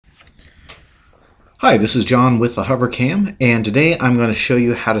Hi, this is John with the HoverCam, and today I'm going to show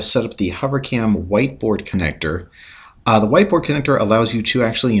you how to set up the HoverCam Whiteboard connector. The Whiteboard connector allows you to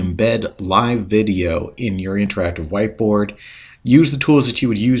actually embed live video in your interactive whiteboard. Use the tools that you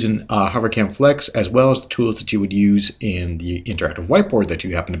would use in HoverCam Flex, as well as the tools that you would use in the interactive whiteboard that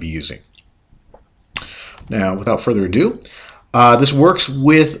you happen to be using. Now, without further ado, this works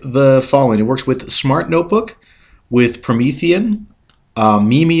with the following. It works with Smart Notebook, with Promethean,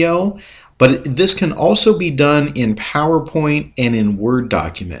 Mimeo, but this can also be done in PowerPoint and in Word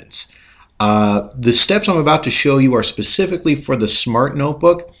documents. The steps I'm about to show you are specifically for the Smart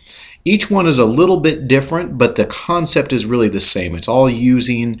Notebook. Each one is a little bit different, but the concept is really the same. It's all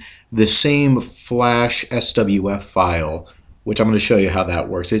using the same Flash SWF file, which I'm going to show you how that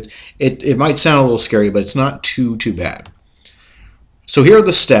works. It might sound a little scary, but it's not too bad. So here are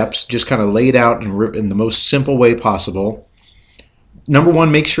the steps, just kind of laid out in the most simple way possible. Number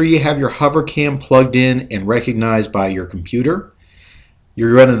one, make sure you have your HoverCam plugged in and recognized by your computer.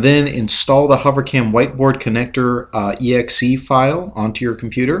 You're going to then install the HoverCam Whiteboard connector exe file onto your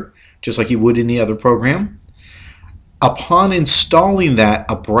computer, just like you would any other program. Upon installing that,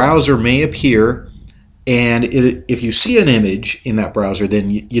 a browser may appear, and if you see an image in that browser, then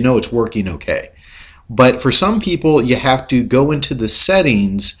you know it's working okay. But for some people, you have to go into the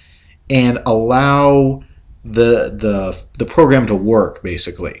settings and allow the program to work,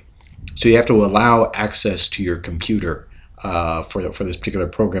 basically. So you have to allow access to your computer for this particular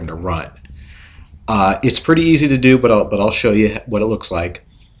program to run. It's pretty easy to do, but I'll show you what it looks like.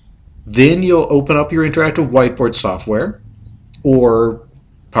 Then you'll open up your interactive whiteboard software, or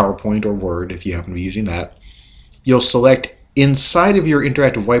PowerPoint or Word if you happen to be using that. You'll select inside of your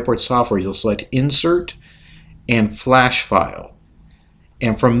interactive whiteboard software, you'll select Insert and Flash File.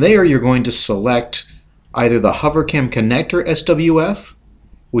 And from there, you're going to select either the HoverCam Connector SWF,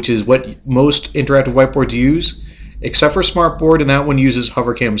 which is what most interactive whiteboards use, except for Smartboard, and that one uses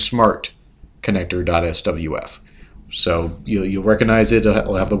HoverCam Smart Connector.swf. So you'll recognize it.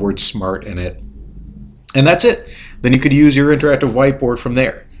 It'll have the word smart in it. And that's it. Then you could use your interactive whiteboard from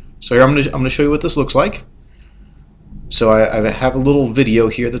there. So here I'm going to show you what this looks like. So I have a little video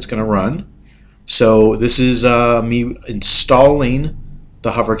here that's going to run. So this is me installing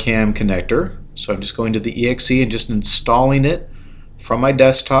the HoverCam connector. So I'm just going to the exe and just installing it from my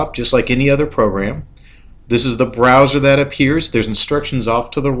desktop, just like any other program. This is the browser that appears. There's instructions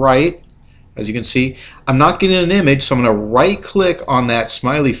off to the right. As you can see, I'm not getting an image, so I'm going to right-click on that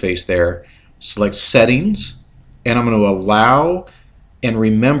smiley face there, select Settings, and I'm going to allow and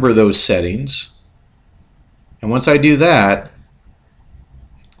remember those settings. And once I do that,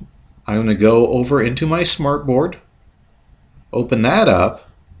 I'm going to go over into my Smartboard, open that up,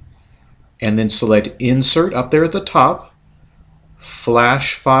 and then select Insert up there at the top,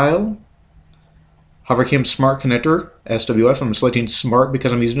 Flash File, HoverCam Smart Connector, SWF. I'm selecting Smart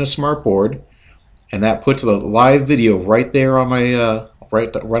because I'm using a Smartboard, and that puts the live video right there on my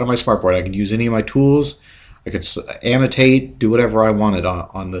right on my Smartboard. I can use any of my tools. I could annotate, do whatever I wanted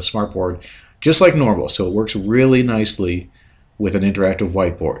on the Smartboard, just like normal. So it works really nicely with an interactive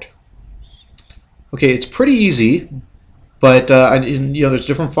whiteboard. Okay, it's pretty easy. But there's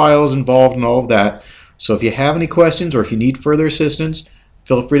different files involved and all of that. So if you have any questions or if you need further assistance,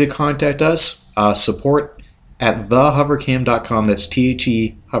 feel free to contact us. Support at thehovercam.com. That's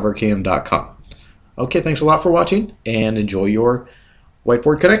THE hovercam.com. Okay, thanks a lot for watching, and enjoy your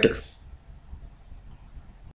whiteboard connector.